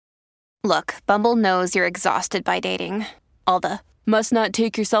Look, Bumble knows you're exhausted by dating. All the must not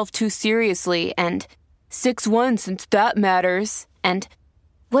take yourself too seriously and 6'1" since that matters. And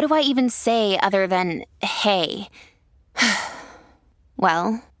what do I even say other than hey?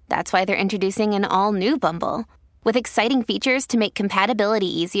 Well, that's why they're introducing an all-new Bumble with exciting features to make compatibility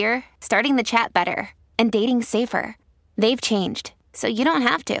easier, starting the chat better, and dating safer. They've changed, so you don't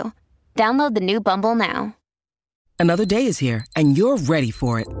have to. Download the new Bumble now. Another day is here, and you're ready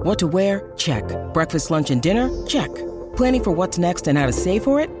for it. What to wear? Check. Breakfast, lunch, and dinner? Check. Planning for what's next and how to save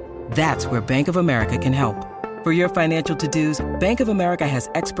for it? That's where Bank of America can help. For your financial to-dos, Bank of America has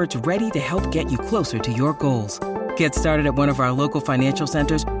experts ready to help get you closer to your goals. Get started at one of our local financial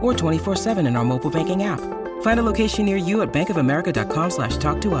centers or 24/7 in our mobile banking app. Find a location near you at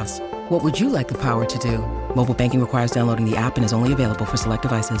bankofamerica.com/talktous. What would you like the power to do? Mobile banking requires downloading the app and is only available for select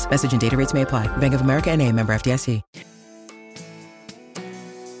devices. Message and data rates may apply. Bank of America N.A., member FDIC.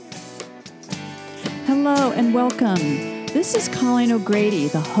 Hello and welcome. This is Colleen O'Grady,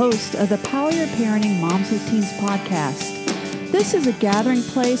 the host of the Power Your Parenting Moms with Teens podcast. This is a gathering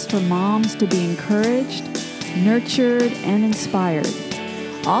place for moms to be encouraged, nurtured, and inspired.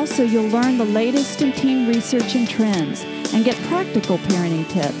 Also, you'll learn the latest in teen research and trends and get practical parenting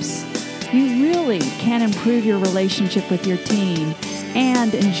tips. You really can improve your relationship with your teen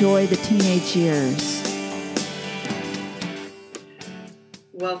and enjoy the teenage years.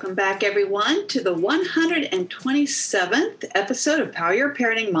 Welcome back, everyone, to the 127th episode of Power Your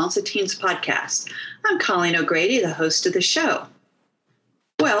Parenting Moms with Teens podcast. I'm Colleen O'Grady, the host of the show.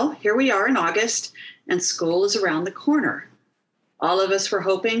 Well, here we are in August, and school is around the corner. All of us were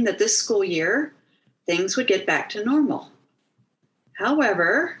hoping that this school year, things would get back to normal.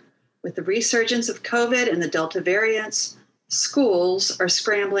 However, with the resurgence of COVID and the Delta variants, schools are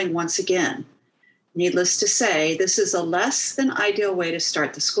scrambling once again. Needless to say, this is a less than ideal way to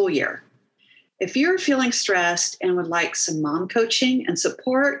start the school year. If you're feeling stressed and would like some mom coaching and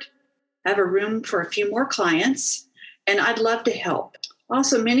support, I have a room for a few more clients, and I'd love to help.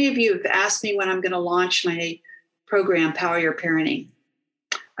 Also, many of you have asked me when I'm going to launch my program, Power Your Parenting.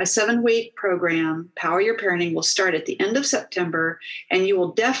 My 7-week program, Power Your Parenting, will start at the end of September, and you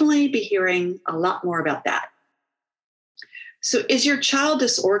will definitely be hearing a lot more about that. So is your child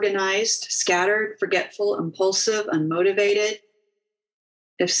disorganized, scattered, forgetful, impulsive, unmotivated?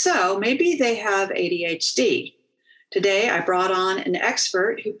 If so, maybe they have ADHD. Today, I brought on an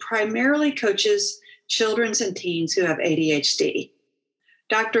expert who primarily coaches children and teens who have ADHD.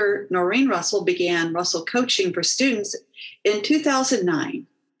 Dr. Noreen Russell began Russell Coaching for Students in 2009.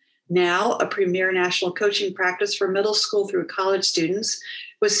 Now a premier national coaching practice for middle school through college students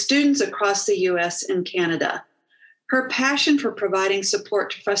with students across the U.S. and Canada. Her passion for providing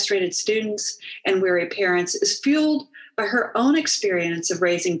support to frustrated students and weary parents is fueled by her own experience of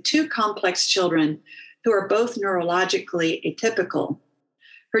raising 2 complex children who are both neurologically atypical.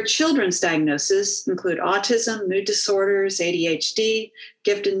 Her children's diagnoses include autism, mood disorders, ADHD,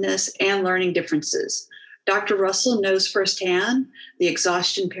 giftedness, and learning differences. Dr. Russell knows firsthand the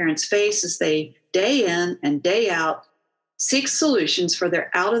exhaustion parents face as they, day in and day out, seek solutions for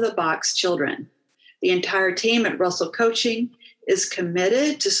their out-of-the-box children. The entire team at Russell Coaching is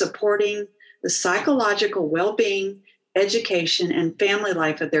committed to supporting the psychological well-being, education, and family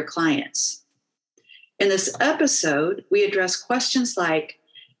life of their clients. In this episode, we address questions like,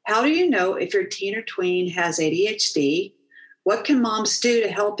 how do you know if your teen or tween has ADHD? What can moms do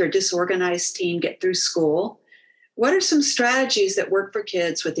to help their disorganized teen get through school? What are some strategies that work for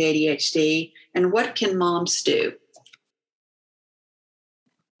kids with ADHD? And what can moms do?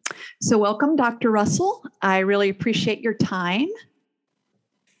 So welcome, Dr. Russell. I really appreciate your time.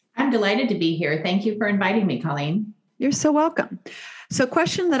 I'm delighted to be here. Thank you for inviting me, Colleen. You're so welcome. So a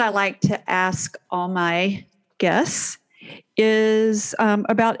question that I like to ask all my guests is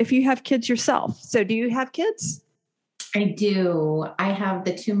about if you have kids yourself. So do you have kids? I do. I have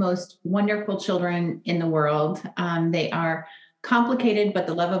the 2 most wonderful children in the world. They are complicated, but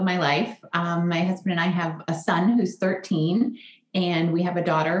the love of my life. My husband and I have a son who's 13, and we have a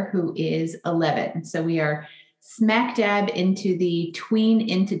daughter who is 11. So we are smack dab into the tween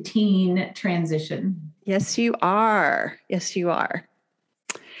into teen transition. Yes, you are. Yes, you are.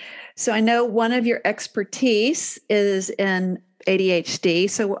 So I know one of your expertise is in ADHD.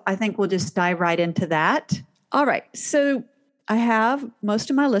 So I think we'll just dive right into that. All right. So I have most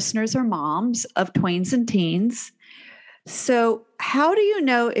of my listeners are moms of tweens and teens. So how do you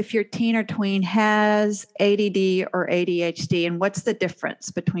know if your teen or tween has ADD or ADHD, and what's the difference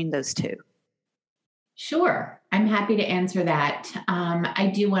between those two? Sure. I'm happy to answer that.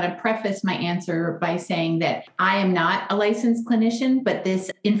 I do want to preface my answer by saying that I am not a licensed clinician, but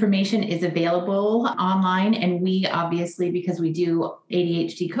this information is available online. And we obviously, because we do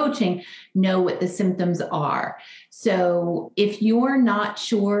ADHD coaching, know what the symptoms are. So if you're not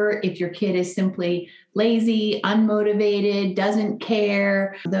sure if your kid is simply lazy, unmotivated, doesn't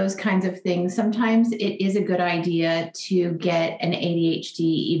care, those kinds of things, sometimes it is a good idea to get an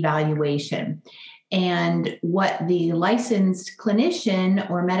ADHD evaluation. And what the licensed clinician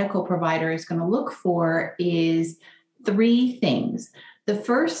or medical provider is going to look for is three things. The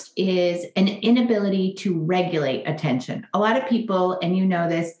first is an inability to regulate attention. A lot of people, and you know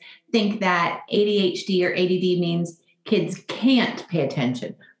this, think that ADHD or ADD means kids can't pay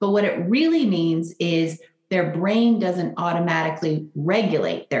attention. But what it really means is their brain doesn't automatically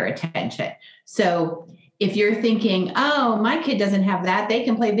regulate their attention. So if you're thinking, oh, my kid doesn't have that, they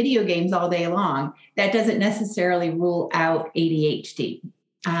can play video games all day long, that doesn't necessarily rule out ADHD.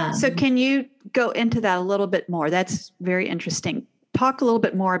 So can you go into that a little bit more? That's very interesting. Talk a little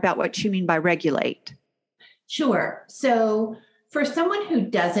bit more about what you mean by regulate. Sure. So for someone who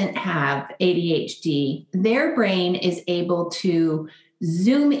doesn't have ADHD, their brain is able to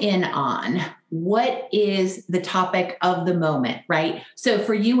zoom in on what is the topic of the moment, right? So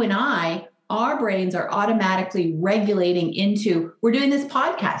for you and I, our brains are automatically regulating into, we're doing this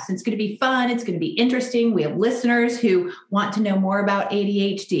podcast. It's going to be fun. It's going to be interesting. We have listeners who want to know more about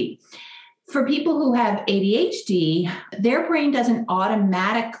ADHD. For people who have ADHD, their brain doesn't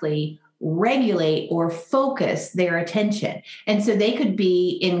automatically regulate or focus their attention. And so they could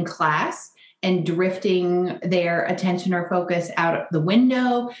be in class and drifting their attention or focus out the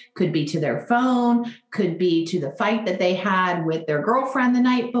window, could be to their phone, could be to the fight that they had with their girlfriend the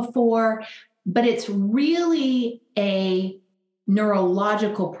night before. But it's really a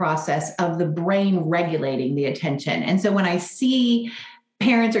neurological process of the brain regulating the attention. And so when I see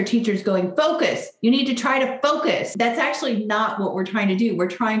parents or teachers going, focus, you need to try to focus, that's actually not what we're trying to do. We're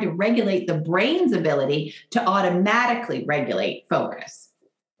trying to regulate the brain's ability to automatically regulate focus.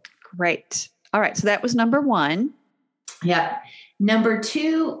 Great. All right. So that was number one. Yep. Number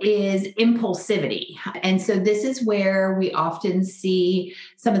two is impulsivity. And so this is where we often see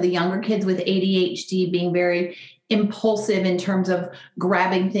some of the younger kids with ADHD being very impulsive in terms of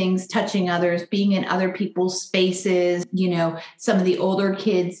grabbing things, touching others, being in other people's spaces. You know, some of the older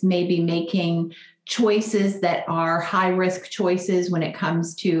kids may be making choices that are high risk choices when it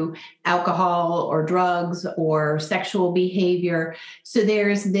comes to alcohol or drugs or sexual behavior. So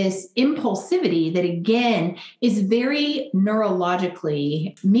there's this impulsivity that, again, is very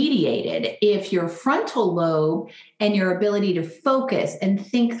neurologically mediated. If your frontal lobe and your ability to focus and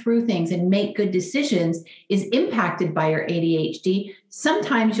think through things and make good decisions is impacted by your ADHD,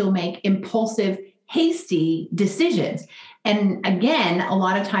 sometimes you'll make impulsive, hasty decisions. And again, a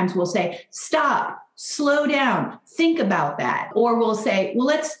lot of times we'll say, stop, slow down, think about that. Or we'll say, well,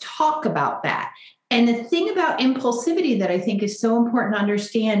 let's talk about that. And the thing about impulsivity that I think is so important to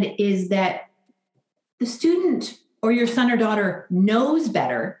understand is that the student or your son or daughter knows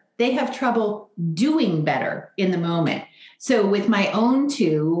better. They have trouble doing better in the moment. So with my own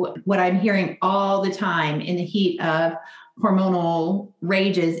two, what I'm hearing all the time in the heat of hormonal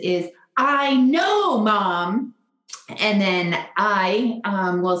rages is, I know, Mom. And then I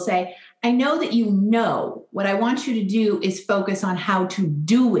will say, I know that you know. What I want you to do is focus on how to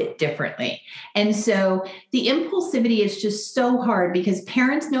do it differently. And so the impulsivity is just so hard because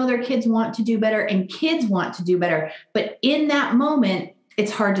parents know their kids want to do better and kids want to do better. But in that moment,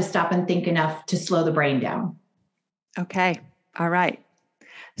 it's hard to stop and think enough to slow the brain down. Okay. All right.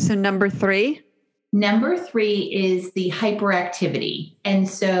 So number three. Number three is the hyperactivity. And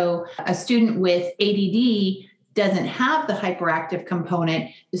so a student with ADD doesn't have the hyperactive component.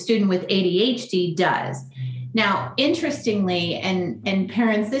 The student with ADHD does. Now, interestingly, and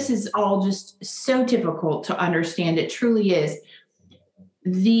parents, this is all just so difficult to understand. It truly is.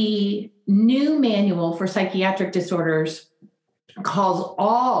 The new manual for psychiatric disorders calls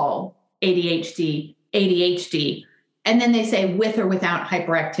all ADHD, and then they say with or without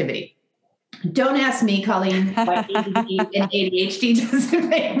hyperactivity. Don't ask me, Colleen, why ADD and ADHD doesn't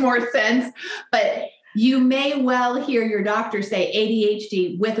make more sense, but you may well hear your doctor say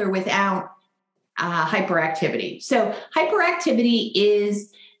ADHD with or without hyperactivity. So hyperactivity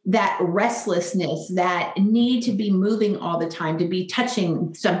is that restlessness, that need to be moving all the time, to be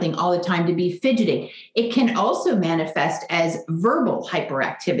touching something all the time, to be fidgeting. It can also manifest as verbal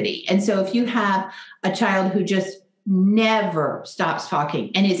hyperactivity. And so if you have a child who just never stops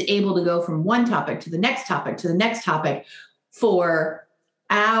talking and is able to go from one topic to the next topic to the next topic for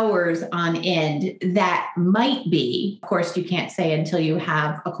hours on end that might be, of course, you can't say until you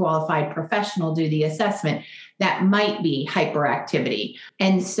have a qualified professional do the assessment, that might be hyperactivity.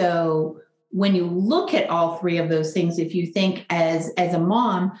 And so when you look at all three of those things, if you think as a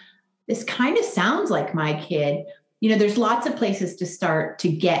mom, this kind of sounds like my kid, there's lots of places to start to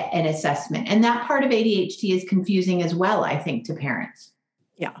get an assessment. And that part of ADHD is confusing as well, I think, to parents.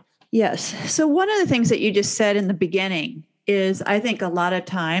 Yeah. Yes. So one of the things that you just said in the beginning is, I think a lot of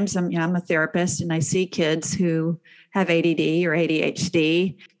times I'm a therapist and I see kids who have ADD or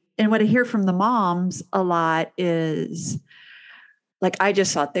ADHD. And what I hear from the moms a lot is like, I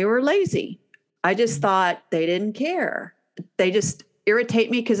just thought they were lazy. I just thought they didn't care. They just irritate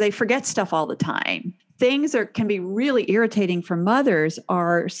me because they forget stuff all the time. Things that can be really irritating for mothers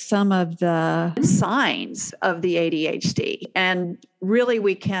are some of the signs of the ADHD. And really,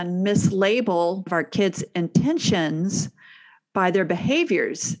 we can mislabel our kids' intentions by their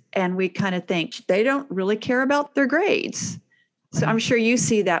behaviors. And we kind of think they don't really care about their grades. So I'm sure you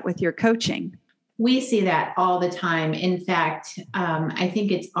see that with your coaching. We see that all the time. In fact, I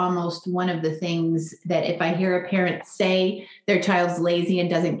think it's almost one of the things that if I hear a parent say their child's lazy and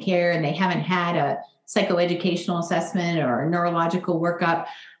doesn't care and they haven't had a psychoeducational assessment or a neurological workup,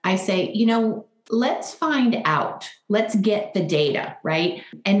 I say, let's find out. Let's get the data, right?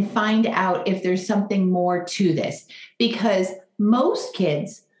 And find out if there's something more to this. Because most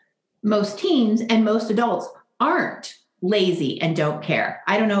kids, most teens, and most adults aren't lazy and don't care.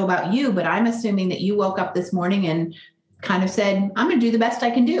 I don't know about you, but I'm assuming that you woke up this morning and kind of said, I'm going to do the best I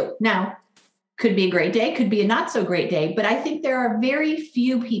can do. Now, could be a great day, could be a not so great day, but I think there are very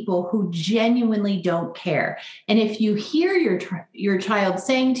few people who genuinely don't care. And if you hear your child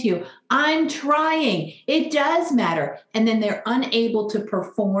saying to you, I'm trying, it does matter, and then they're unable to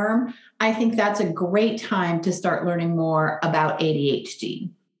perform, I think that's a great time to start learning more about ADHD.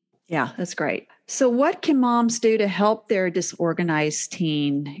 Yeah, that's great. So what can moms do to help their disorganized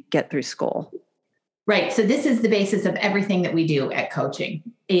teen get through school? Right. So this is the basis of everything that we do at coaching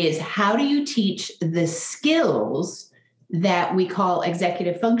is how do you teach the skills that we call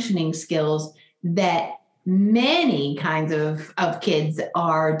executive functioning skills that many kinds of kids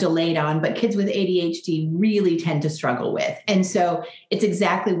are delayed on, but kids with ADHD really tend to struggle with. And so it's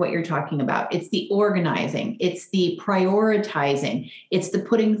exactly what you're talking about. It's the organizing, it's the prioritizing, it's the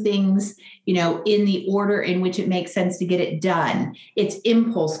putting things, in the order in which it makes sense to get it done. It's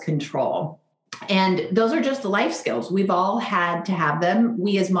impulse control. And those are just the life skills. We've all had to have them.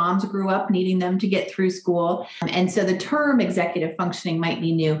 We as moms grew up needing them to get through school. And so the term executive functioning might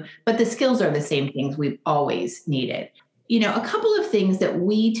be new, but the skills are the same things we've always needed. A couple of things that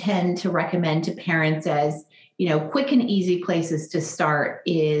we tend to recommend to parents as, quick and easy places to start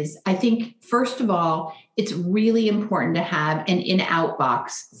is, I think, first of all, it's really important to have an in-out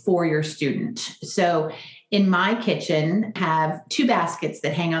box for your student. So in my kitchen, have two baskets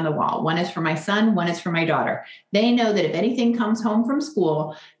that hang on the wall. One is for my son, one is for my daughter. They know that if anything comes home from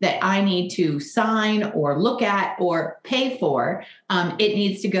school that I need to sign or look at or pay for, it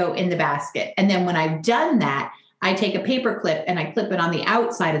needs to go in the basket. And then when I've done that, I take a paper clip and I clip it on the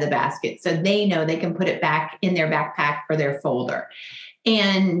outside of the basket so they know they can put it back in their backpack or their folder.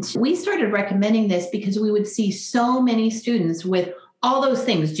 And we started recommending this because we would see so many students with all those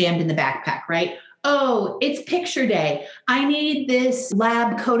things jammed in the backpack, right? Oh, it's picture day. I need this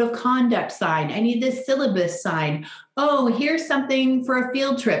lab code of conduct signed. I need this syllabus signed. Oh, here's something for a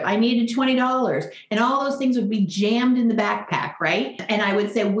field trip. I needed $20. And all those things would be jammed in the backpack, right? And I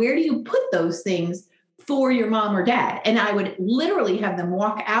would say, where do you put those things for your mom or dad? And I would literally have them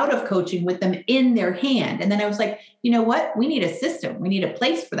walk out of coaching with them in their hand. And then I was like, you know what? We need a system. We need a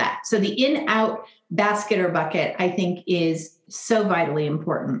place for that. So the in-out basket or bucket, I think, is so vitally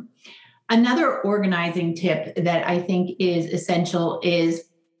important. Another organizing tip that I think is essential is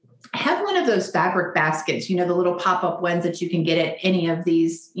have one of those fabric baskets, the little pop-up ones that you can get at any of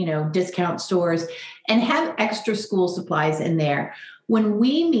these, discount stores, and have extra school supplies in there. When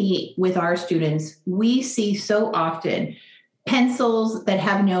we meet with our students, we see so often pencils that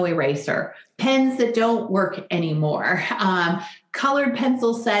have no eraser, pens that don't work anymore, colored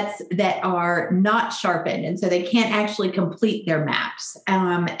pencil sets that are not sharpened, and so they can't actually complete their maps.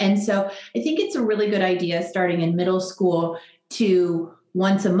 And so I think it's a really good idea starting in middle school to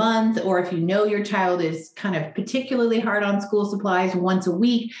once a month, or if your child is kind of particularly hard on school supplies, once a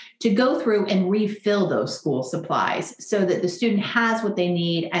week, to go through and refill those school supplies so that the student has what they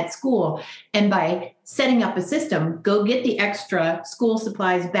need at school. And by setting up a system, go get the extra school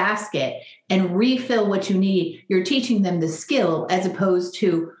supplies basket and refill what you need. You're teaching them the skill as opposed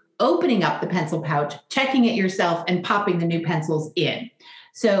to opening up the pencil pouch, checking it yourself, and popping the new pencils in.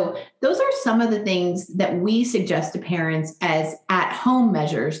 So those are some of the things that we suggest to parents as at-home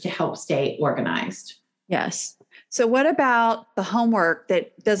measures to help stay organized. Yes. So what about the homework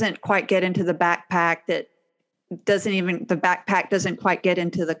that doesn't quite get into the backpack, the backpack doesn't quite get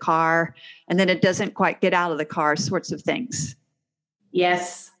into the car, and then it doesn't quite get out of the car, sorts of things?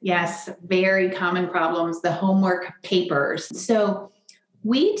 Yes. Very common problems, the homework papers. So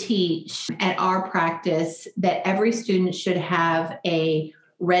we teach at our practice that every student should have a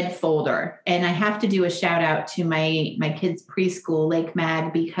red folder. And I have to do a shout out to my kids' preschool, Lake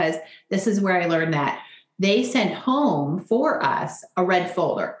Mag, because this is where I learned that. They sent home for us a red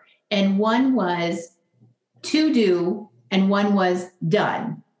folder, and one was to do and one was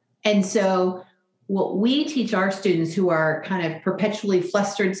done. And so what we teach our students who are kind of perpetually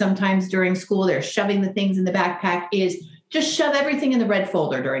flustered sometimes during school, they're shoving the things in the backpack, is just shove everything in the red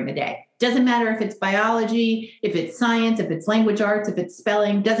folder during the day. Doesn't matter if it's biology, if it's science, if it's language arts, if it's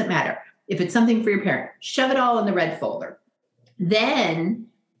spelling, doesn't matter. If it's something for your parent, shove it all in the red folder. Then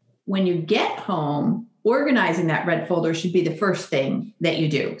when you get home, organizing that red folder should be the first thing that you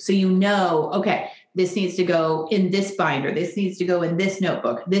do. So you know, okay, this needs to go in this binder. This needs to go in this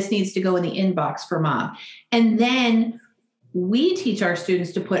notebook. This needs to go in the inbox for mom. And then we teach our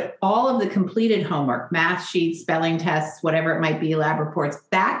students to put all of the completed homework, math sheets, spelling tests, whatever it might be, lab reports,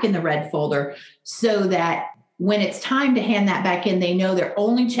 back in the red folder so that when it's time to hand that back in, they know they're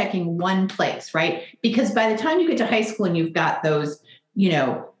only checking one place, right? Because by the time you get to high school and you've got those,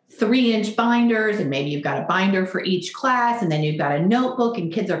 3-inch binders, and maybe you've got a binder for each class, and then you've got a notebook,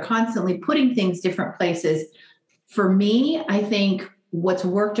 and kids are constantly putting things different places. For me, I think what's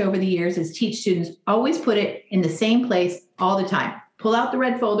worked over the years is teach students always put it in the same place all the time. Pull out the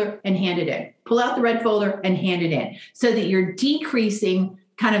red folder and hand it in. Pull out the red folder and hand it in, so that you're decreasing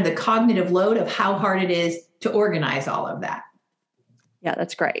kind of the cognitive load of how hard it is to organize all of that. Yeah,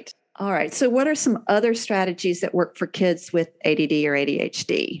 that's great. All right. So what are some other strategies that work for kids with ADD or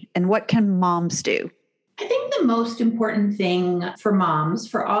ADHD? And what can moms do? I think the most important thing for moms,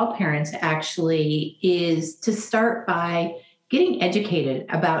 for all parents actually, is to start by getting educated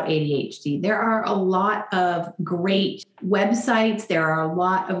about ADHD. There are a lot of great websites. There are a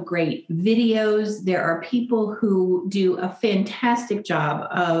lot of great videos. There are people who do a fantastic job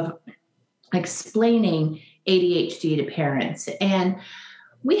of explaining ADHD to parents. And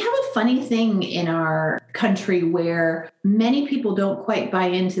we have a funny thing in our country where many people don't quite buy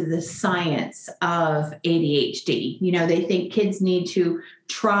into the science of ADHD. They think kids need to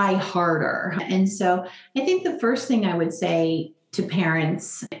try harder. And so I think the first thing I would say to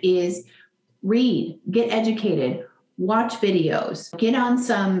parents is read, get educated, watch videos, get on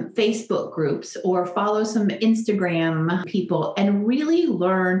some Facebook groups or follow some Instagram people and really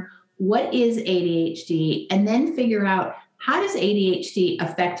learn what is ADHD, and then figure out, how does ADHD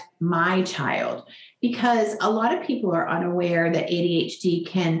affect my child? Because a lot of people are unaware that ADHD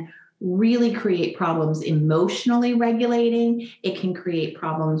can really create problems emotionally regulating. It can create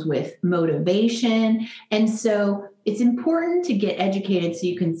problems with motivation. And so it's important to get educated so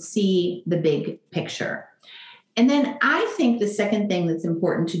you can see the big picture. And then I think the second thing that's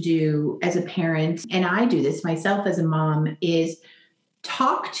important to do as a parent, and I do this myself as a mom, is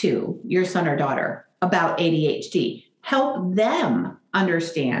talk to your son or daughter about ADHD. Help them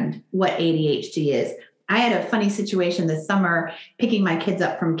understand what ADHD is. I had a funny situation this summer picking my kids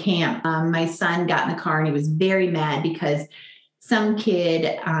up from camp. My son got in the car and he was very mad because some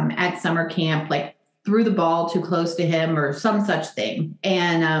kid at summer camp threw the ball too close to him or some such thing.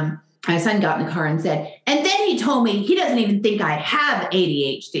 And my son got in the car and said, and then he told me he doesn't even think I have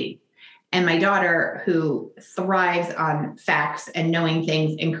ADHD. And my daughter, who thrives on facts and knowing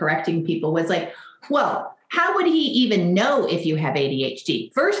things and correcting people, was like, well, how would he even know if you have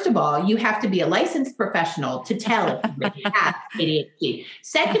ADHD? First of all, you have to be a licensed professional to tell if you really have ADHD.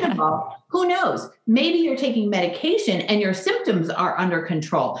 Second of all, who knows? Maybe you're taking medication and your symptoms are under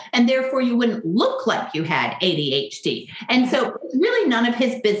control, and therefore you wouldn't look like you had ADHD. And so it's really none of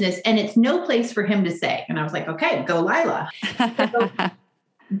his business, and it's no place for him to say. And I was like, okay, go Lila.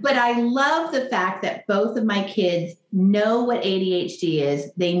 But I love the fact that both of my kids know what ADHD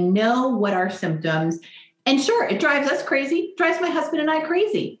is. They know what are symptoms. And sure, it drives us crazy, drives my husband and I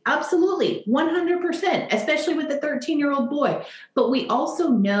crazy. Absolutely, 100%, especially with the 13-year-old boy. But we also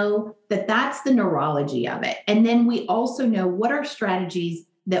know that that's the neurology of it. And then we also know what are strategies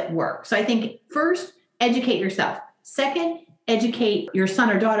that work. So I think first, educate yourself. Second, educate your son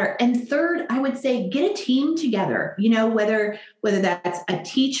or daughter. And third, I would say get a team together, whether that's a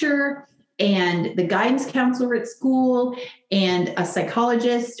teacher and the guidance counselor at school and a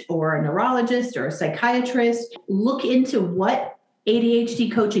psychologist or a neurologist or a psychiatrist. Look into what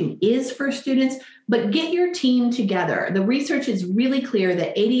ADHD coaching is for students, but get your team together. The research is really clear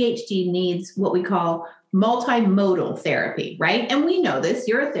that ADHD needs what we call multimodal therapy, right? And we know this.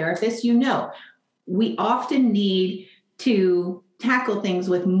 You're a therapist, you know. We often need to tackle things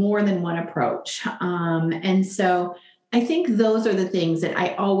with more than one approach. And so I think those are the things that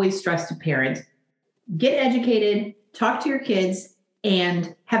I always stress to parents. Get educated, talk to your kids,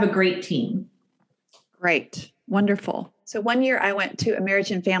 and have a great team. Great. Wonderful. So one year I went to a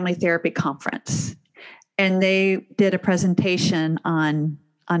marriage and family therapy conference, and they did a presentation on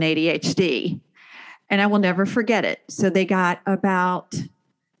ADHD, and I will never forget it. So they got about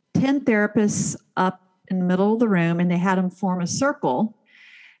 10 therapists up in the middle of the room, and they had them form a circle.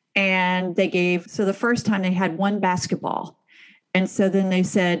 And so the first time they had one basketball. And so then they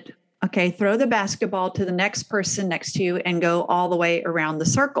said, okay, throw the basketball to the next person next to you and go all the way around the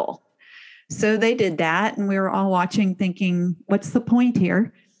circle. So they did that, and we were all watching thinking, what's the point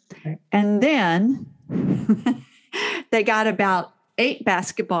here? Okay. And then they got about 8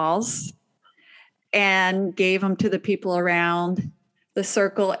 basketballs and gave them to the people around the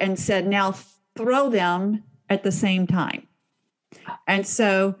circle and said, now throw them at the same time. And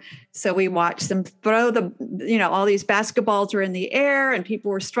so we watched them throw all these basketballs were in the air, and people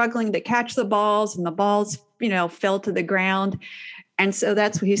were struggling to catch the balls, and the balls, fell to the ground. And so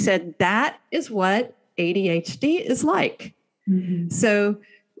that's what he said, that is what ADHD is like. Mm-hmm. So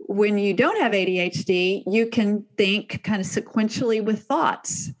when you don't have ADHD, you can think kind of sequentially with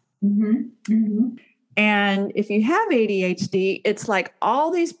thoughts. Mm-hmm. Mm-hmm. And if you have ADHD, it's like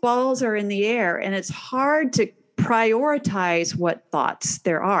all these balls are in the air, and it's hard to prioritize what thoughts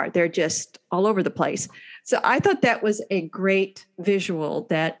there are. They're just all over the place. So I thought that was a great visual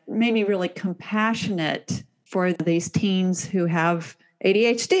that made me really compassionate for these teens who have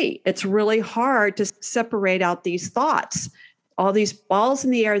ADHD. It's really hard to separate out these thoughts, all these balls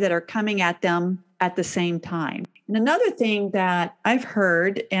in the air that are coming at them at the same time. And another thing that I've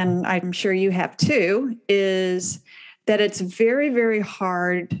heard, and I'm sure you have too, is that it's very, very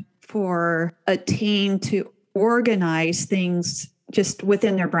hard for a teen to organize things just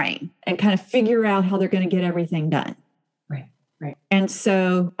within their brain and kind of figure out how they're going to get everything done. Right. And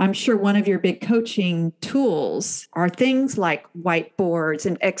so I'm sure one of your big coaching tools are things like whiteboards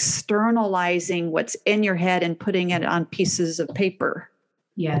and externalizing what's in your head and putting it on pieces of paper.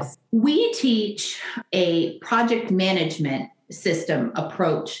 Yes. We teach a project management system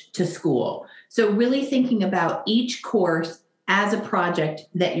approach to school. So really thinking about each course as a project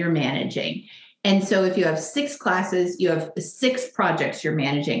that you're managing. And so if you have 6 classes, you have 6 projects you're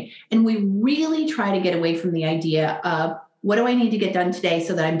managing. And we really try to get away from the idea of, what do I need to get done today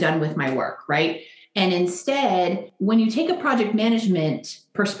so that I'm done with my work, right? And instead, when you take a project management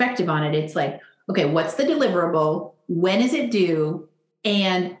perspective on it, it's like, okay, what's the deliverable? When is it due?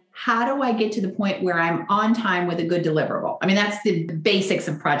 And how do I get to the point where I'm on time with a good deliverable? I mean, that's the basics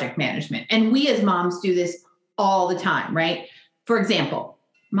of project management. And we as moms do this all the time, right? For example,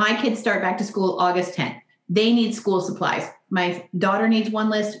 my kids start back to school August 10th. They need school supplies. My daughter needs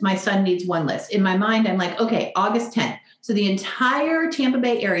one list. My son needs one list. In my mind, I'm like, okay, August 10th. So the entire Tampa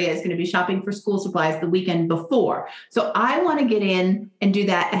Bay area is going to be shopping for school supplies the weekend before. So I want to get in and do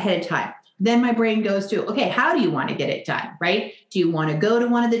that ahead of time. Then my brain goes to, okay, how do you want to get it done, right? Do you want to go to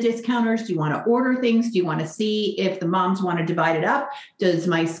one of the discounters? Do you want to order things? Do you want to see if the moms want to divide it up? Does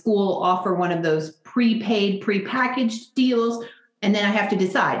my school offer one of those prepaid, prepackaged deals? And then I have to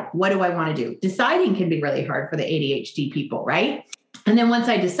decide, what do I want to do? Deciding can be really hard for the ADHD people, right? And then once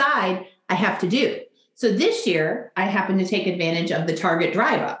I decide, I have to do. So this year, I happened to take advantage of the Target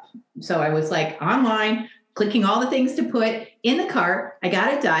Drive Up. So I was like online, clicking all the things to put in the cart. I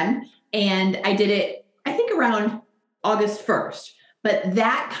got it done. And I did it, I think, around August 1st. But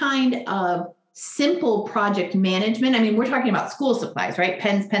that kind of simple project management, I mean, we're talking about school supplies, right?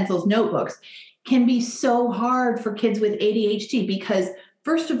 Pens, pencils, notebooks, can be so hard for kids with ADHD because,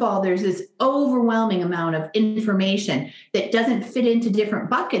 first of all, there's this overwhelming amount of information that doesn't fit into different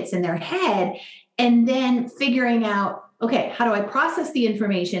buckets in their head. And then figuring out, okay, how do I process the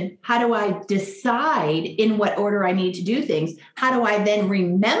information? How do I decide in what order I need to do things? How do I then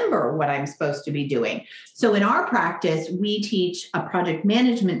remember what I'm supposed to be doing? So in our practice, we teach a project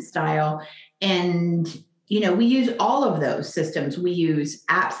management style, and we use all of those systems. We use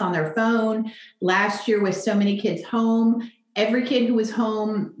apps on their phone. Last year, with so many kids home, every kid who was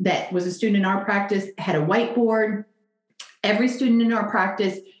home that was a student in our practice had a whiteboard. Every student in our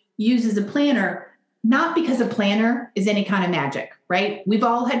practice uses a planner, not because a planner is any kind of magic, right? We've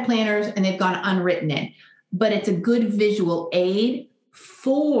all had planners and they've gone unwritten in, but it's a good visual aid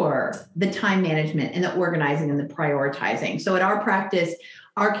for the time management and the organizing and the prioritizing. So at our practice,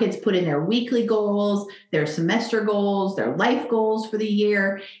 our kids put in their weekly goals, their semester goals, their life goals for the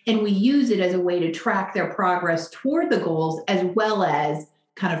year, and we use it as a way to track their progress toward the goals as well as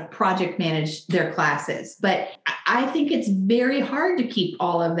kind of project manage their classes. But I think it's very hard to keep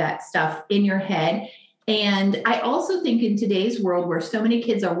all of that stuff in your head. And I also think in today's world where so many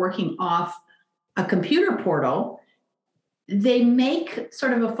kids are working off a computer portal, they make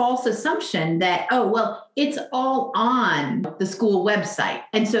sort of a false assumption that, oh, well, it's all on the school website.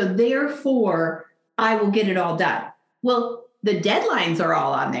 And so therefore, I will get it all done. Well, the deadlines are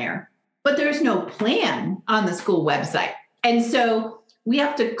all on there, but there's no plan on the school website. And so we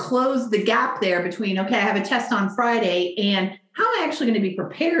have to close the gap there between, okay, I have a test on Friday and how am I actually going to be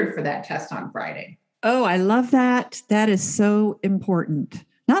prepared for that test on Friday? Oh, I love that. That is so important,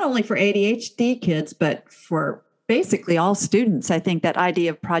 not only for ADHD kids, but for basically all students. I think that idea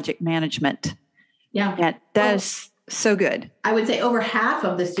of project management. Yeah. That is so good. I would say over half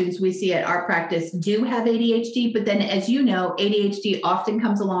of the students we see at our practice do have ADHD, but then as you know, ADHD often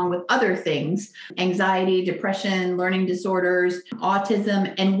comes along with other things, anxiety, depression, learning disorders,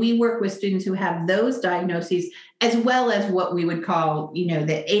 autism, and we work with students who have those diagnoses as well as what we would call, the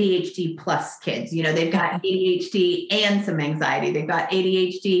ADHD plus kids. They've got ADHD and some anxiety. They've got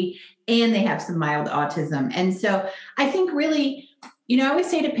ADHD and they have some mild autism. And so I think really, I always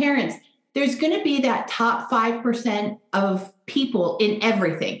say to parents, there's going to be that top 5% of people in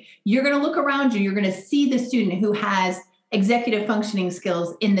everything. You're going to look around you, you're going to see the student who has executive functioning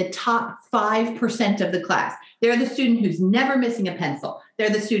skills in the top 5% of the class. They're the student who's never missing a pencil. They're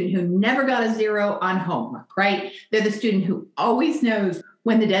the student who never got a 0 on homework, right? They're the student who always knows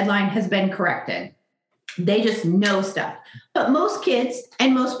when the deadline has been corrected. They just know stuff. But most kids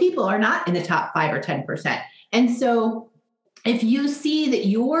and most people are not in the top 5 or 10%. And so if you see that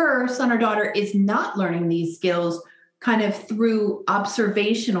your son or daughter is not learning these skills kind of through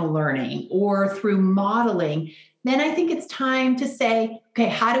observational learning or through modeling, then I think it's time to say, okay,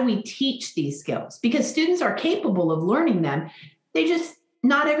 how do we teach these skills? Because students are capable of learning them.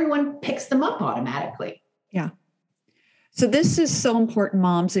 Not everyone picks them up automatically. Yeah. So this is so important,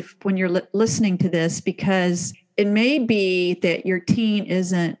 moms, when you're listening to this, because it may be that your teen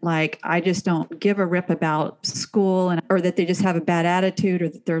isn't like, I just don't give a rip about school, or that they just have a bad attitude or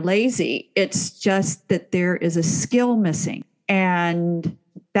that they're lazy. It's just that there is a skill missing. And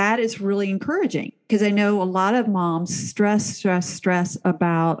that is really encouraging, because I know a lot of moms stress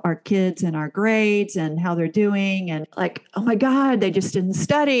about our kids and our grades and how they're doing, and like, oh my God, they just didn't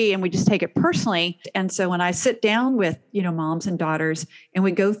study, and we just take it personally. And so when I sit down with, moms and daughters and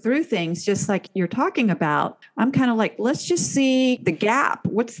we go through things just like you're talking about, I'm kind of like, let's just see the gap.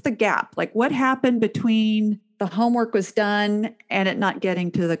 What's the gap? Like, what happened between the homework was done and it not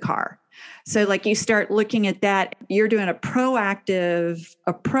getting to the car? So like you start looking at that, you're doing a proactive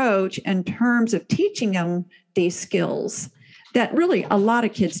approach in terms of teaching them these skills that really a lot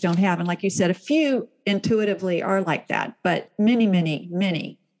of kids don't have. And like you said, a few intuitively are like that, but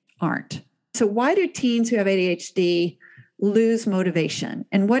many aren't. So why do teens who have ADHD lose motivation?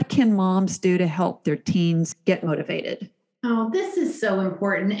 And what can moms do to help their teens get motivated? Oh, this is so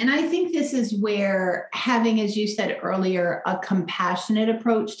important. And I think this is where having, as you said earlier, a compassionate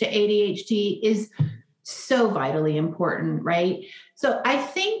approach to ADHD is so vitally important, right? So I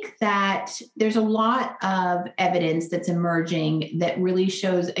think that there's a lot of evidence that's emerging that really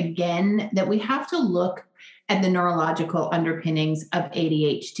shows, again, that we have to look at the neurological underpinnings of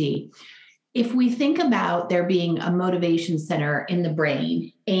ADHD. If we think about there being a motivation center in the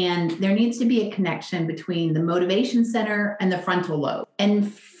brain, and there needs to be a connection between the motivation center and the frontal lobe.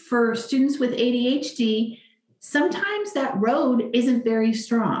 And for students with ADHD, sometimes that road isn't very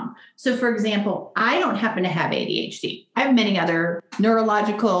strong. So for example, I don't happen to have ADHD. I have many other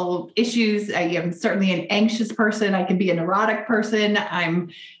neurological issues. I am certainly an anxious person. I can be a neurotic person.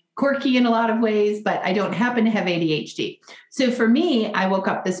 I'm quirky in a lot of ways, but I don't happen to have ADHD. So for me, I woke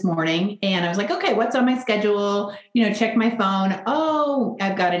up this morning and I was like, okay, what's on my schedule? Check my phone. Oh,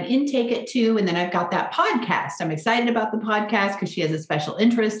 I've got an intake at 2. And then I've got that podcast. I'm excited about the podcast because she has a special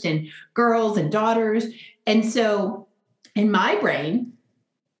interest in girls and daughters. And so in my brain,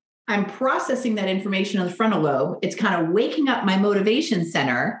 I'm processing that information on the frontal lobe. It's kind of waking up my motivation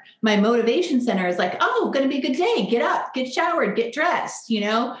center. My motivation center is like, oh, going to be a good day. Get up, get showered, get dressed,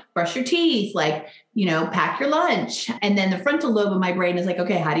 brush your teeth, pack your lunch. And then the frontal lobe of my brain is like,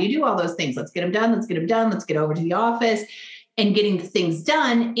 okay, how do you do all those things? Let's get them done. Let's get over to the office. And getting things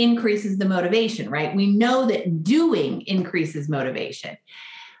done increases the motivation, right? We know that doing increases motivation.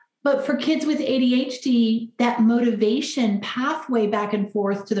 But for kids with ADHD, that motivation pathway back and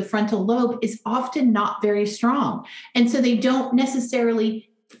forth to the frontal lobe is often not very strong. And so they don't necessarily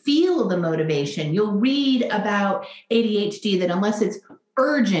feel the motivation. You'll read about ADHD that unless it's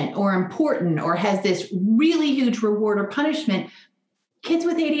urgent or important or has this really huge reward or punishment, kids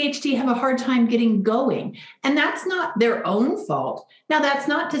with ADHD have a hard time getting going. And that's not their own fault. Now, that's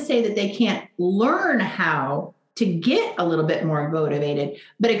not to say that they can't learn how to get a little bit more motivated,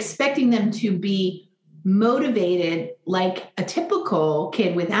 but expecting them to be motivated like a typical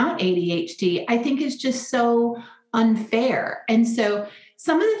kid without ADHD, I think is just so unfair. And so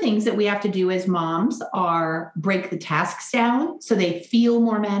some of the things that we have to do as moms are break the tasks down so they feel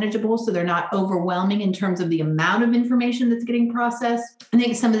more manageable, so they're not overwhelming in terms of the amount of information that's getting processed. I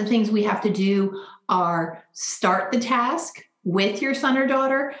think some of the things we have to do are start the task with your son or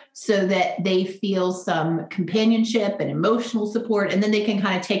daughter so that they feel some companionship and emotional support, and then they can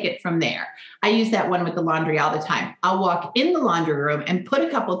kind of take it from there. I use that one with the laundry all the time. I'll walk in the laundry room and put a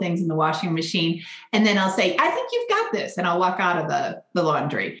couple things in the washing machine, and then I'll say, I think you've got this, and I'll walk out of the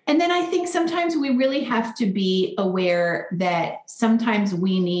laundry. And then I think sometimes we really have to be aware that sometimes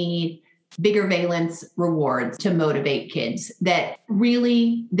we need bigger valence rewards to motivate kids, that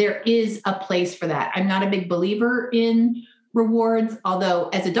really there is a place for that. I'm not a big believer in rewards, although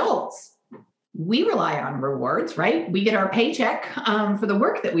as adults, we rely on rewards, right? We get our paycheck for the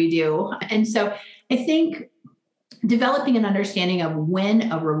work that we do. And so I think developing an understanding of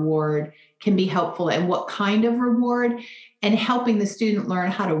when a reward can be helpful and what kind of reward, and helping the student learn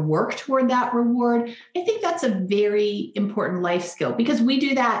how to work toward that reward, I think that's a very important life skill, because we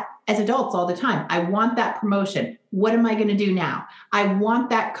do that as adults all the time. I want that promotion. What am I going to do now? I want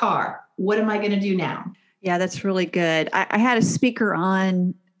that car. What am I going to do now? Yeah, that's really good. I had a speaker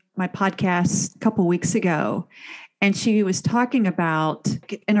on my podcast a couple of weeks ago, and she was talking about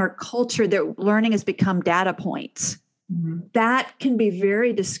in our culture that learning has become data points. Mm-hmm. That can be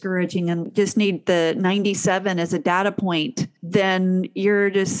very discouraging, and just need the 97 as a data point, then you're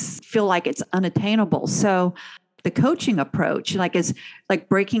just feel like it's unattainable. So the coaching approach, is like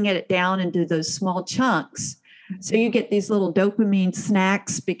breaking it down into those small chunks. So you get these little dopamine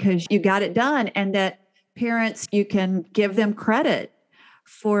snacks because you got it done, and that parents, you can give them credit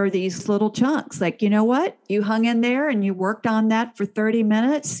for these little chunks. Like, you know what? You hung in there and you worked on that for 30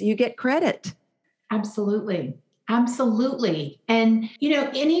 minutes. You get credit. Absolutely. Absolutely. And, and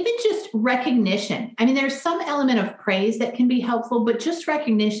even just recognition. I mean, there's some element of praise that can be helpful, but just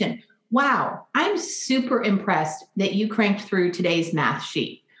recognition. Wow, I'm super impressed that you cranked through today's math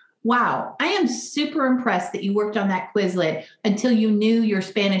sheet. Wow, I am super impressed that you worked on that Quizlet until you knew your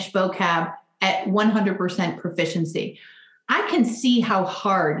Spanish vocab at 100% proficiency. I can see how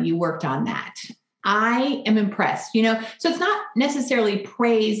hard you worked on that. I am impressed, So it's not necessarily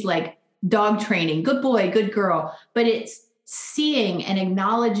praise like dog training, good boy, good girl, but it's seeing and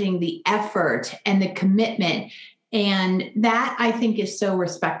acknowledging the effort and the commitment. And that, I think, is so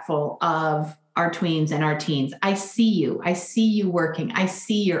respectful of our tweens and our teens. I see you working. I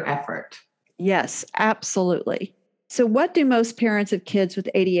see your effort. Yes, absolutely. So what do most parents of kids with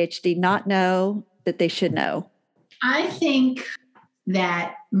ADHD not know that they should know? I think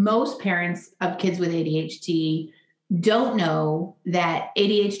that most parents of kids with ADHD don't know that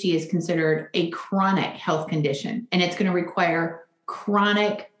ADHD is considered a chronic health condition, and it's going to require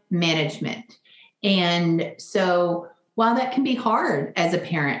chronic management. And so while that can be hard as a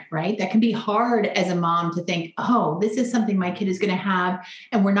parent, right? That can be hard as a mom to think, oh, this is something my kid is going to have,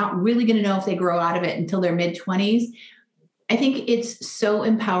 and we're not really going to know if they grow out of it until their mid-20s. I think it's so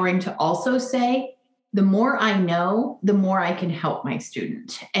empowering to also say, the more I know, the more I can help my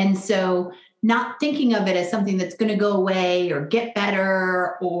student. And so not thinking of it as something that's going to go away or get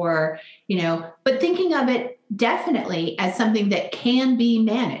better or, but thinking of it definitely as something that can be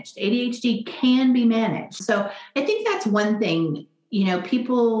managed. ADHD can be managed. So I think that's one thing,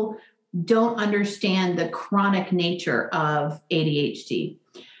 people don't understand the chronic nature of ADHD.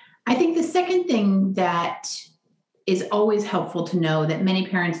 I think the second thing that is always helpful to know that many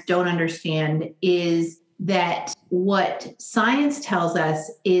parents don't understand is that what science tells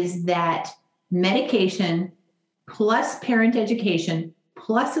us is that medication plus parent education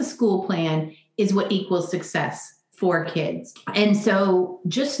plus a school plan is what equals success for kids. And so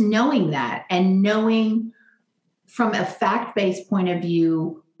just knowing that and knowing from a fact-based point of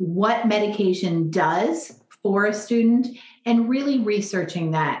view what medication does for a student and really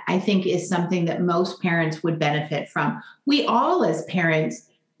researching that, I think, is something that most parents would benefit from. We all as parents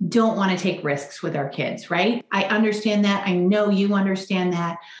don't want to take risks with our kids, right? I understand that. I know you understand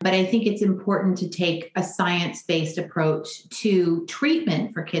that. But I think it's important to take a science-based approach to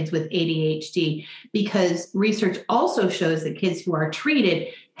treatment for kids with ADHD, because research also shows that kids who are treated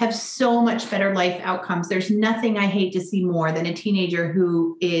have so much better life outcomes. There's nothing I hate to see more than a teenager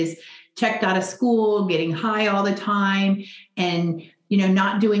who is checked out of school, getting high all the time, and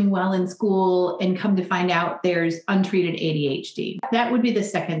not doing well in school, and come to find out there's untreated ADHD. That would be the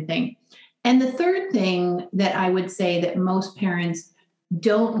second thing. And the third thing that I would say that most parents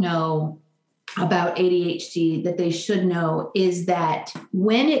don't know about ADHD that they should know is that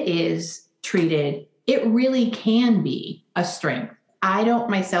when it is treated, it really can be a strength. I don't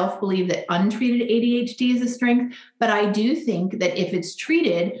myself believe that untreated ADHD is a strength, but I do think that if it's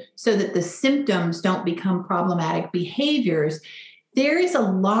treated so that the symptoms don't become problematic behaviors, there is a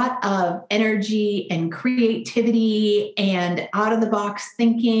lot of energy and creativity and out of the box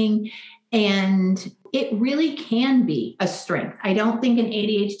thinking, and it really can be a strength. I don't think an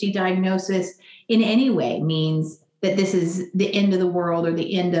ADHD diagnosis in any way means that this is the end of the world or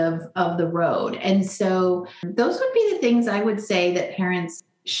the end of the road. And so those would be the things I would say that parents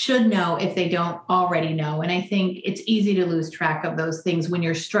should know if they don't already know. And I think it's easy to lose track of those things when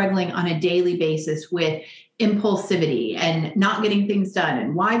you're struggling on a daily basis with impulsivity and not getting things done.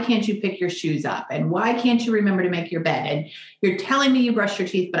 And why can't you pick your shoes up? And why can't you remember to make your bed? And you're telling me you brushed your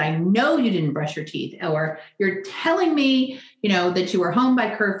teeth, but I know you didn't brush your teeth. Or you're telling me, that you were home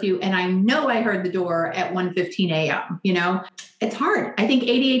by curfew, and I know I heard the door at 1:15 a.m. It's hard. I think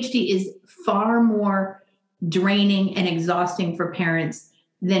ADHD is far more draining and exhausting for parents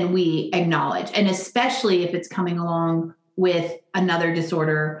than we acknowledge. And especially if it's coming along with another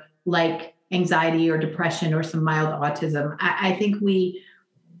disorder like anxiety or depression or some mild autism. I think we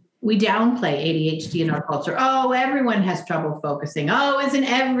downplay ADHD in our culture. Oh, everyone has trouble focusing. Oh, isn't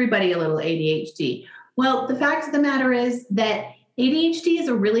everybody a little ADHD? Well, the fact of the matter is that ADHD is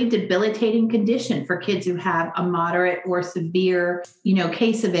a really debilitating condition for kids who have a moderate or severe,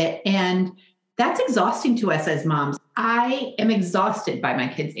 case of it. And that's exhausting to us as moms. I am exhausted by my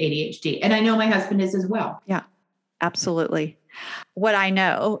kids' ADHD, and I know my husband is as well. Yeah, absolutely. What I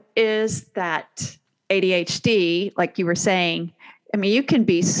know is that ADHD, like you were saying, you can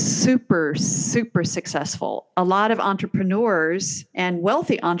be super, super successful. A lot of entrepreneurs and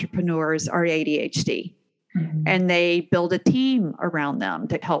wealthy entrepreneurs are ADHD, and they build a team around them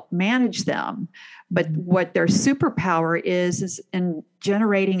to help manage them. But what their superpower is in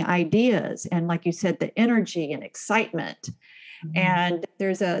generating ideas. And like you said, the energy and excitement. And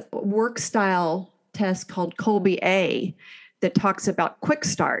there's a work style test called Kolbe-A that talks about quick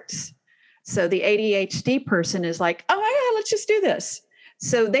starts. So the ADHD person is like, oh my God, let's just do this.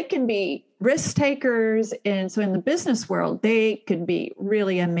 So they can be risk takers. And so in the business world, they could be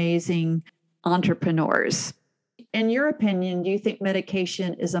really amazing entrepreneurs. In your opinion, do you think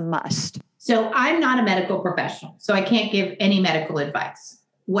medication is a must? So I'm not a medical professional, so I can't give any medical advice.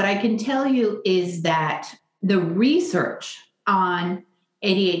 What I can tell you is that the research on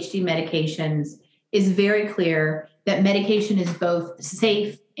ADHD medications is very clear that medication is both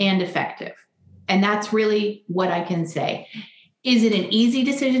safe and effective. And that's really what I can say. Is it an easy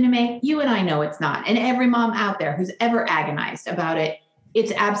decision to make? You and I know it's not. And every mom out there who's ever agonized about it,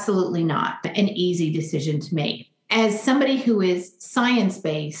 it's absolutely not an easy decision to make. As somebody who is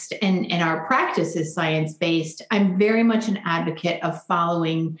science-based and our practice is science-based, I'm very much an advocate of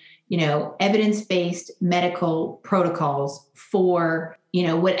following, evidence-based medical protocols for,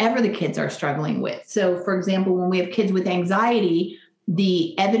 whatever the kids are struggling with. So for example, when we have kids with anxiety,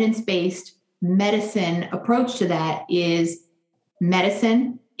 the evidence-based medicine approach to that is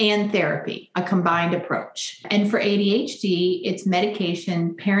medicine and therapy, a combined approach. And for ADHD, it's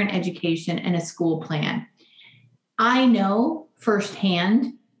medication, parent education, and a school plan. I know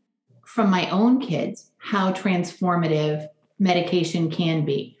firsthand from my own kids how transformative medication can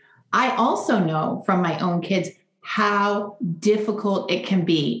be. I also know from my own kids how difficult it can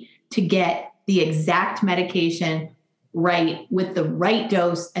be to get the exact medication right with the right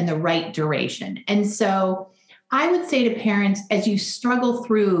dose and the right duration. And so I would say to parents, as you struggle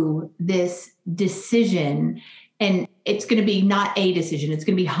through this decision, and it's going to be not a decision, it's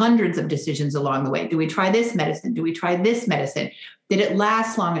going to be hundreds of decisions along the way. Do we try this medicine? Do we try this medicine? Did it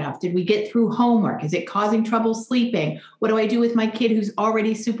last long enough? Did we get through homework? Is it causing trouble sleeping? What do I do with my kid who's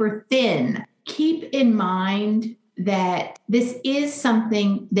already super thin? Keep in mind that this is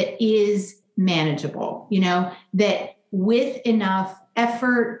something that is manageable, that with enough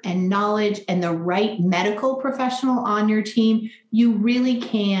effort and knowledge and the right medical professional on your team, you really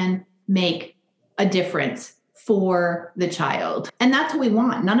can make a difference for the child. And that's what we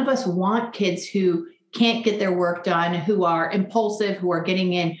want. None of us want kids who can't get their work done, who are impulsive, who are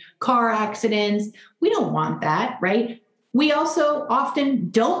getting in car accidents. We don't want that, right? We also often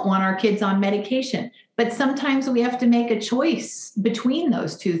don't want our kids on medication, but sometimes we have to make a choice between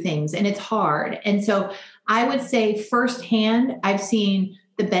those two things, and it's hard. And so I would say firsthand, I've seen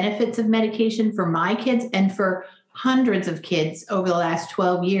the benefits of medication for my kids and for hundreds of kids over the last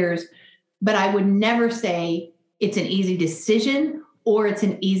 12 years, but I would never say it's an easy decision or it's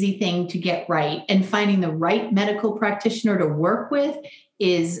an easy thing to get right. And finding the right medical practitioner to work with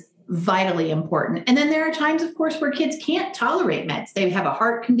is vitally important. And then there are times, of course, where kids can't tolerate meds. They have a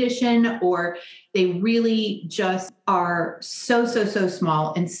heart condition, or they really just are so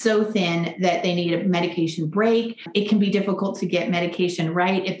small and so thin that they need a medication break. It can be difficult to get medication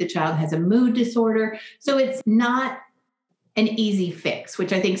right if the child has a mood disorder. So it's not an easy fix,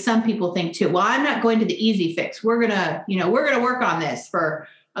 which I think some people think too. Well, I'm not going to the easy fix. We're going to work on this for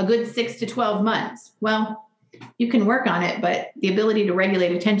a good 6 to 12 months. Well, you can work on it, but the ability to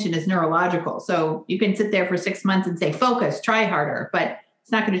regulate attention is neurological. So you can sit there for 6 months and say, focus, try harder, but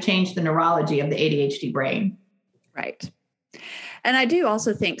it's not going to change the neurology of the ADHD brain. Right. And I do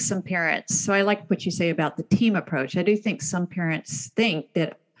also think some parents, so I like what you say about the team approach. I do think some parents think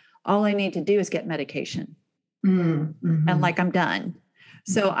that all I need to do is get medication. Mm-hmm. And like, I'm done.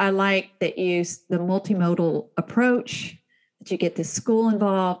 So I like that you, the multimodal approach, that you get the school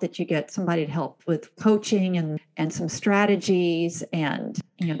involved, that you get somebody to help with coaching and some strategies. And,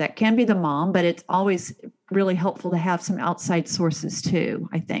 that can be the mom, but it's always really helpful to have some outside sources too,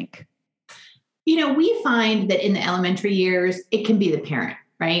 I think. We find that in the elementary years, it can be the parent,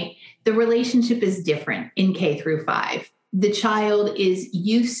 right? The relationship is different in K through 5. The child is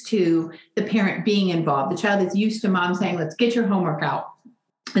used to the parent being involved. The child is used to mom saying, let's get your homework out.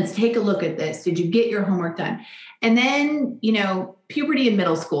 Let's take a look at this. Did you get your homework done? And then, puberty in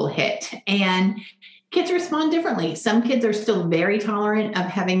middle school hit, and kids respond differently. Some kids are still very tolerant of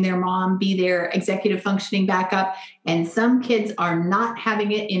having their mom be their executive functioning backup, and some kids are not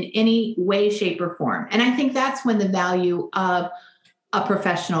having it in any way, shape, or form. And I think that's when the value of a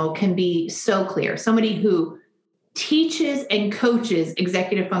professional can be so clear. Somebody who teaches and coaches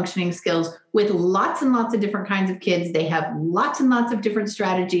executive functioning skills with lots and lots of different kinds of kids. They have lots and lots of different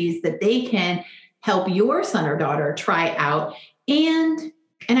strategies that they can help your son or daughter try out. And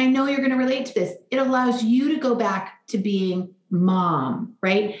I know you're going to relate to this. It allows you to go back to being mom,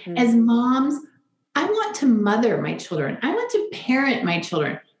 right? Mm-hmm. As moms, I want to mother my children. I want to parent my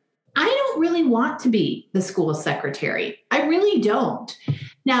children. I don't really want to be the school secretary. I really don't.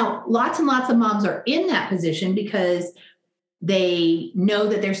 Now, lots and lots of moms are in that position because they know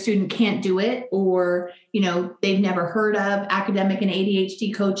that their student can't do it, or, they've never heard of academic and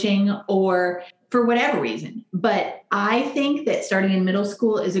ADHD coaching, or for whatever reason. But I think that starting in middle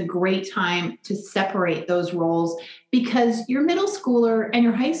school is a great time to separate those roles, because your middle schooler and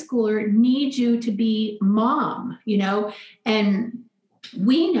your high schooler need you to be mom, and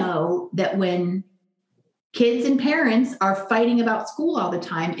we know that when kids and parents are fighting about school all the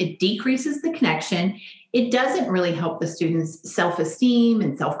time, it decreases the connection. It doesn't really help the students' self-esteem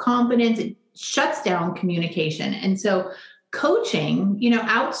and self-confidence. It shuts down communication. And so coaching,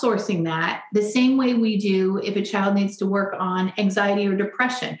 outsourcing that the same way we do if a child needs to work on anxiety or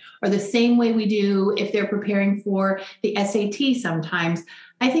depression, or the same way we do if they're preparing for the SAT sometimes,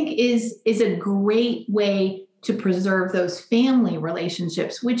 I think is a great way to preserve those family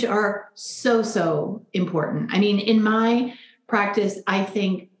relationships, which are so important. I mean, in my practice, I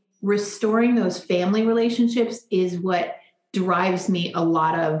think restoring those family relationships is what drives me a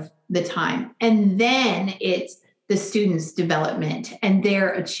lot of the time. And then it's the student's development and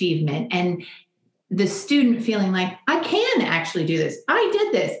their achievement, and the student feeling like, I can actually do this. I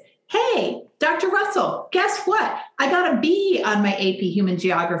did this. Hey, Dr. Russell, guess what? I got a B on my AP Human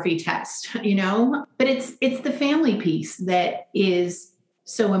Geography test, but it's the family piece that is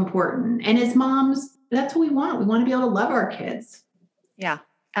so important. And as moms, that's what we want. We want to be able to love our kids. Yeah,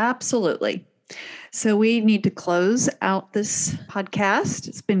 absolutely. So we need to close out this podcast.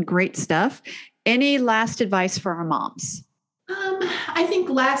 It's been great stuff. Any last advice for our moms? I think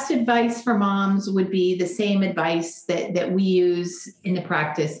last advice for moms would be the same advice that we use in the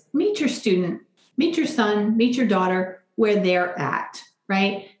practice. Meet your student, meet your son, meet your daughter where they're at,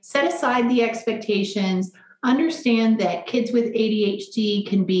 right? Set aside the expectations. Understand that kids with ADHD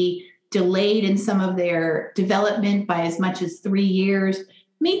can be delayed in some of their development by as much as 3 years.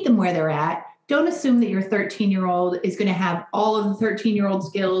 Meet them where they're at. Don't assume that your 13-year-old is going to have all of the 13-year-old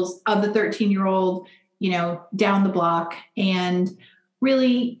skills of the 13-year-old, down the block. And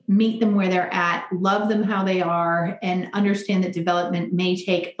really meet them where they're at, love them how they are, and understand that development may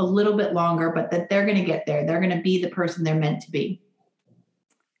take a little bit longer, but that they're going to get there. They're going to be the person they're meant to be.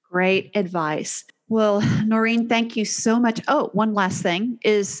 Great advice. Well, Noreen, thank you so much. Oh, one last thing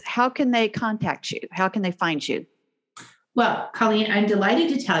is, how can they contact you? How can they find you? Well, Colleen, I'm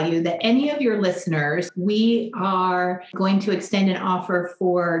delighted to tell you that any of your listeners, we are going to extend an offer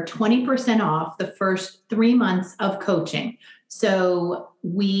for 20% off the first 3 months of coaching. So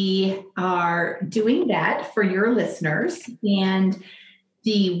we are doing that for your listeners. And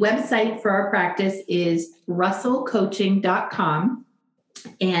the website for our practice is russellcoaching.com.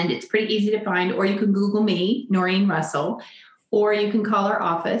 And it's pretty easy to find, or you can Google me, Noreen Russell, or you can call our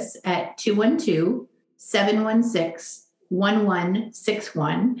office at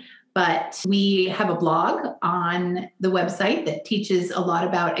 212-716-1161. But we have a blog on the website that teaches a lot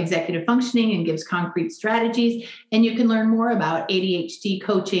about executive functioning and gives concrete strategies. And you can learn more about ADHD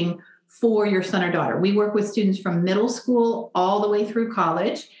coaching for your son or daughter. We work with students from middle school all the way through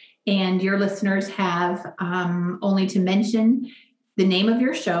college. And your listeners have only to mention the name of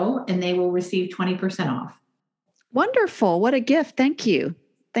your show, and they will receive 20% off. Wonderful. What a gift. Thank you.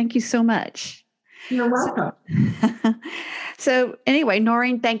 Thank you so much. You're welcome. So anyway,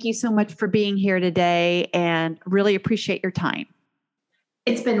 Noreen, thank you so much for being here today, and really appreciate your time.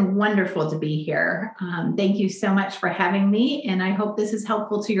 It's been wonderful to be here. Thank you so much for having me. And I hope this is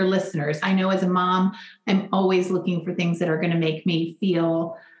helpful to your listeners. I know as a mom, I'm always looking for things that are going to make me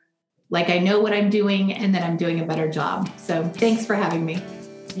feel like I know what I'm doing and that I'm doing a better job. So thanks for having me.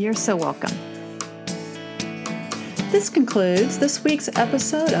 You're so welcome. This concludes this week's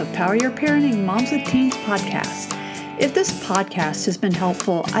episode of Power Your Parenting Moms with Teens podcast. If this podcast has been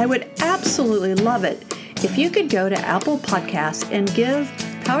helpful, I would absolutely love it if you could go to Apple Podcasts and give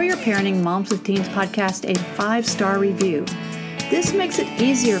Power Your Parenting Moms with Teens podcast a 5-star review. This makes it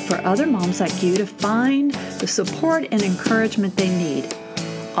easier for other moms like you to find the support and encouragement they need.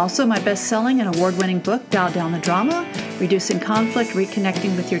 Also, my best-selling and award-winning book, Dial Down the Drama, Reducing Conflict,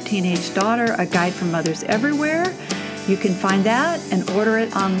 Reconnecting with Your Teenage Daughter, A Guide for Mothers Everywhere. You can find that and order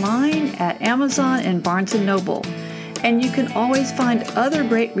it online at Amazon and Barnes & Noble. And you can always find other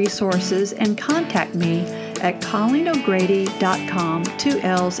great resources and contact me at ColleenO'Grady.com, 2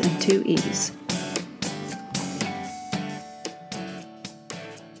 L's and 2 E's.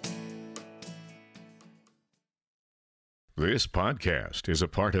 This podcast is a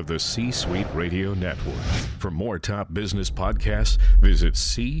part of the C-Suite Radio Network. For more top business podcasts, visit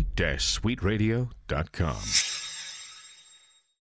c-suiteradio.com.